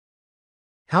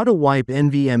How to wipe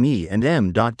NVMe and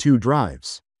M.2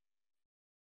 drives.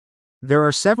 There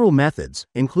are several methods,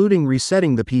 including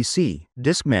resetting the PC,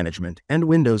 disk management, and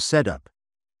Windows setup.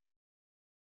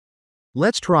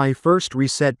 Let's try first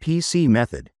Reset PC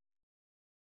method.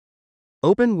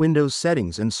 Open Windows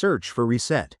Settings and search for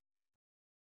Reset.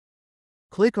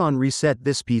 Click on Reset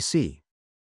this PC.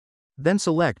 Then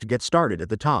select Get Started at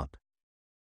the top.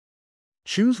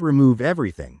 Choose Remove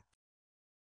Everything,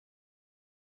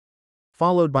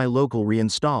 followed by Local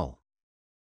Reinstall.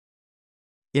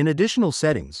 In additional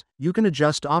settings, you can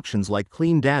adjust options like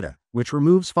Clean Data, which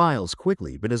removes files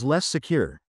quickly but is less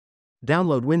secure,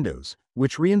 Download Windows,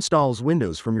 which reinstalls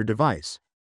Windows from your device,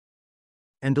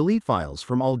 and Delete Files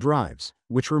from all drives,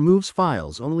 which removes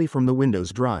files only from the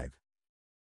Windows drive.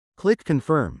 Click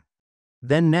Confirm,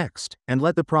 then Next, and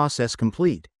let the process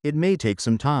complete. It may take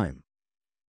some time.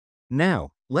 Now,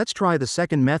 let's try the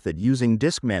second method using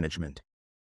disk management.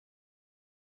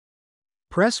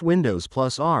 Press Windows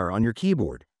 + R on your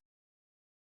keyboard.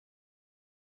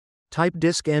 Type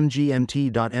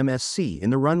diskmgmt.msc in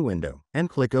the Run window, and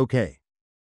click OK.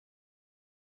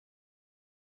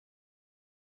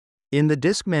 In the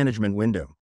Disk Management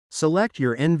window, select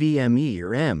your NVMe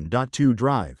or M.2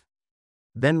 drive.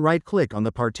 Then right-click on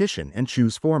the partition and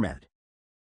choose Format.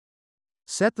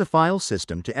 Set the file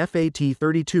system to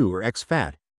FAT32 or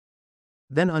exFAT.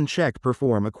 Then uncheck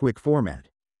Perform a Quick Format.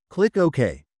 Click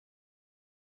OK.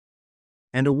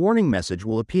 And a warning message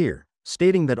will appear,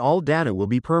 stating that all data will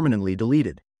be permanently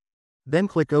deleted. Then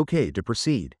click OK to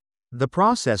proceed. The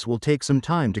process will take some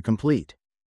time to complete.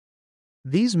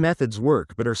 These methods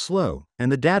work but are slow,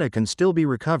 and the data can still be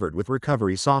recovered with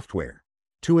recovery software.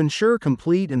 To ensure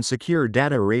complete and secure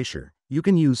data erasure, you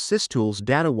can use SysTools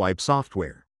Data Wipe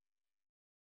software.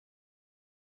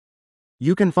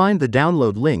 You can find the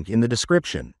download link in the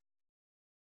description.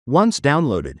 Once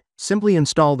downloaded, simply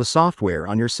install the software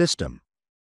on your system.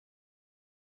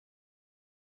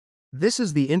 This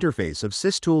is the interface of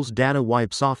SysTools Data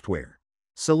Wipe software.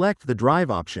 Select the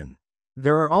Drive option.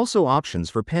 There are also options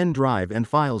for pen drive and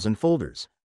files and folders.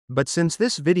 But since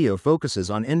this video focuses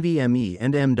on NVMe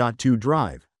and M.2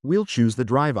 drive, we'll choose the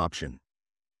Drive option.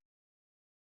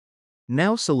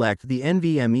 Now select the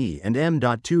NVMe and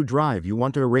M.2 drive you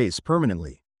want to erase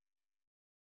permanently.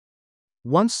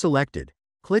 Once selected,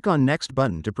 click on Next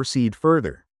button to proceed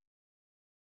further.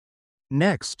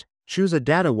 Next, choose a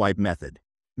data wipe method.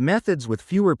 Methods with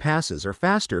fewer passes are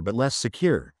faster but less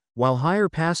secure, while higher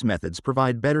pass methods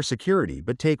provide better security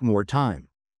but take more time.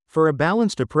 For a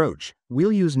balanced approach,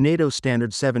 we'll use NATO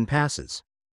standard 7 passes.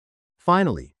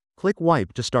 Finally, click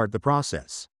Wipe to start the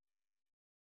process.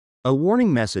 A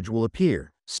warning message will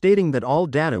appear, stating that all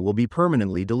data will be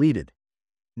permanently deleted.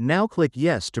 Now click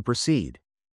Yes to proceed.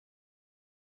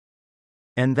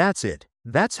 And that's it.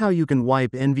 That's how you can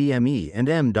wipe NVMe and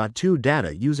M.2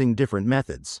 data using different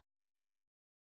methods.